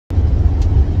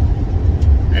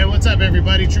What's up,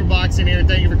 everybody? True Boxing here.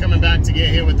 Thank you for coming back to get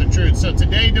hit with the truth. So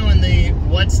today, doing the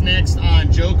what's next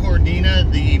on Joe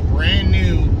Cordina, the brand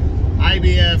new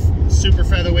IBF super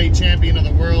featherweight champion of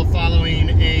the world,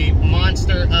 following a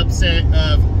monster upset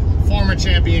of former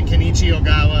champion Kenichi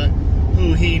Ogawa,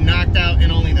 who he knocked out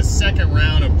in only the second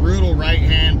round. A brutal right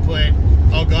hand put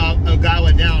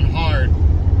Ogawa down hard,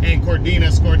 and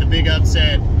Cordina scored the big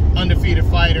upset, undefeated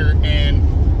fighter,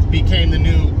 and became the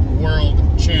new world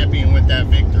champion with that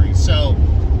victory. So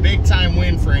big time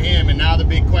win for him. And now the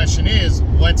big question is,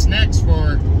 what's next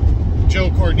for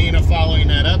Joe Cordina following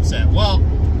that upset? Well,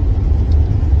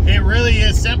 it really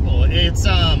is simple. It's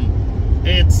a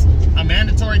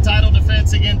mandatory title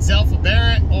defense against Zelfa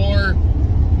Barrett, or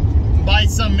by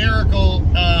some miracle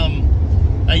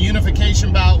a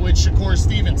unification bout with Shakur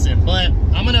Stevenson. But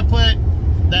I'm gonna put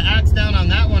the axe down on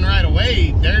that one right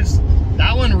away.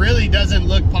 That one really doesn't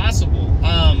look possible.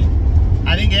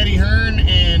 I think Eddie Hearn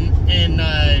and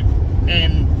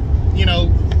you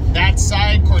know, that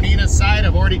side, Cordina's side,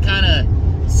 have already kind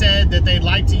of said that they'd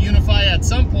like to unify at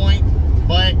some point,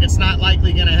 but it's not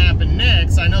likely going to happen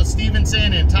next. I know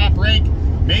Stevenson and Top Rank,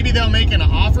 maybe they'll make an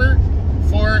offer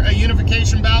for a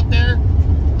unification bout there,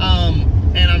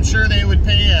 and I'm sure they would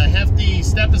pay a hefty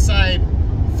step-aside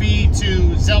fee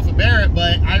to Zelfa Barrett,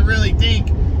 but I really think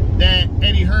that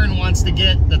Eddie Hearn wants to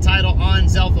get the title on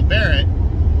Zelfa Barrett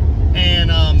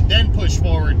and then push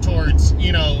forward towards,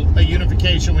 you know, a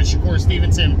unification with Shakur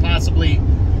Stevenson possibly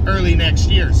early next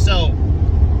year. So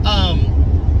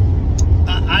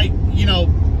you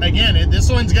know, again, this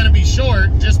one's going to be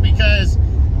short just because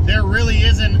there really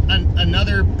isn't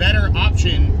another better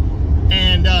option,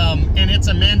 and it's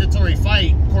a mandatory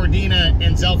fight, Cordina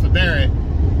and Zelfa Barrett,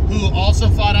 who also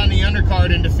fought on the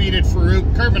undercard and defeated Farouk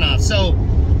Kurbanov. So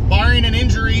barring an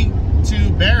injury to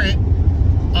Barrett,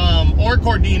 or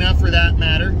Cordina for that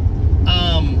matter,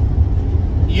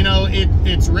 you know, it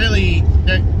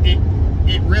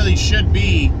really should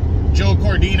be Joe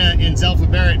Cordina and Zelfa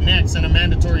Barrett next, and a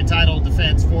mandatory title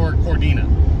defense for Cordina.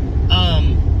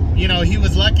 You know, he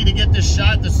was lucky to get this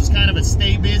shot. This was kind of a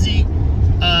stay busy,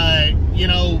 you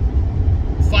know,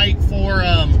 fight for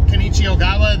Kenichi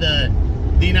Ogawa,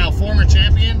 the now former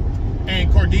champion,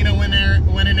 and Cordina went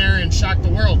in there and shocked the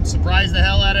world, surprised the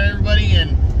hell out of everybody,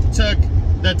 and took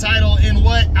the title in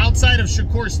what, outside of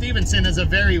Shakur Stevenson, is a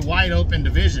very wide open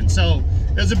division. So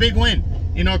it was a big win.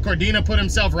 You know, Cordina put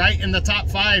himself right in the top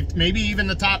 5, maybe even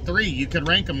the top 3. You could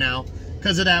rank him now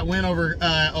because of that win over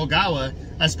Ogawa,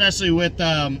 especially with,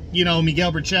 you know,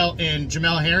 Miguel Burchell and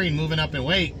Jamel Herring moving up in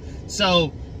weight.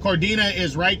 So Cordina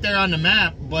is right there on the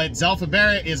map, but Zelfa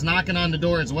Barrett is knocking on the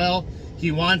door as well. He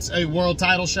wants a world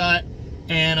title shot,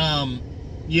 and,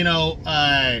 you know,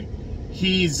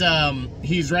 he's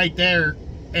right there,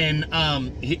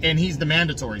 and he's the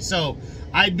mandatory. So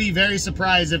I'd be very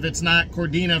surprised if it's not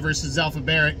Cordina versus Zelfa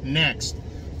Barrett next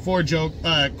for Joe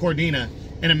Cordina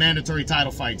in a mandatory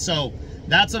title fight. So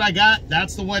that's what I got.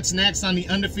 That's the what's next on the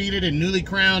undefeated and newly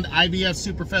crowned IBF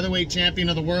super featherweight champion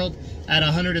of the world at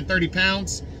 130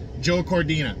 pounds, Joe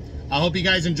Cordina. I hope you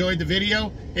guys enjoyed the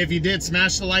video. If you did,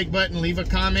 smash the like button, leave a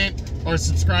comment, or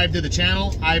subscribe to the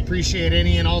channel. I appreciate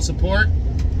any and all support.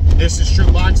 This is True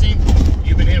Boxing.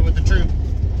 You've been hit with the truth.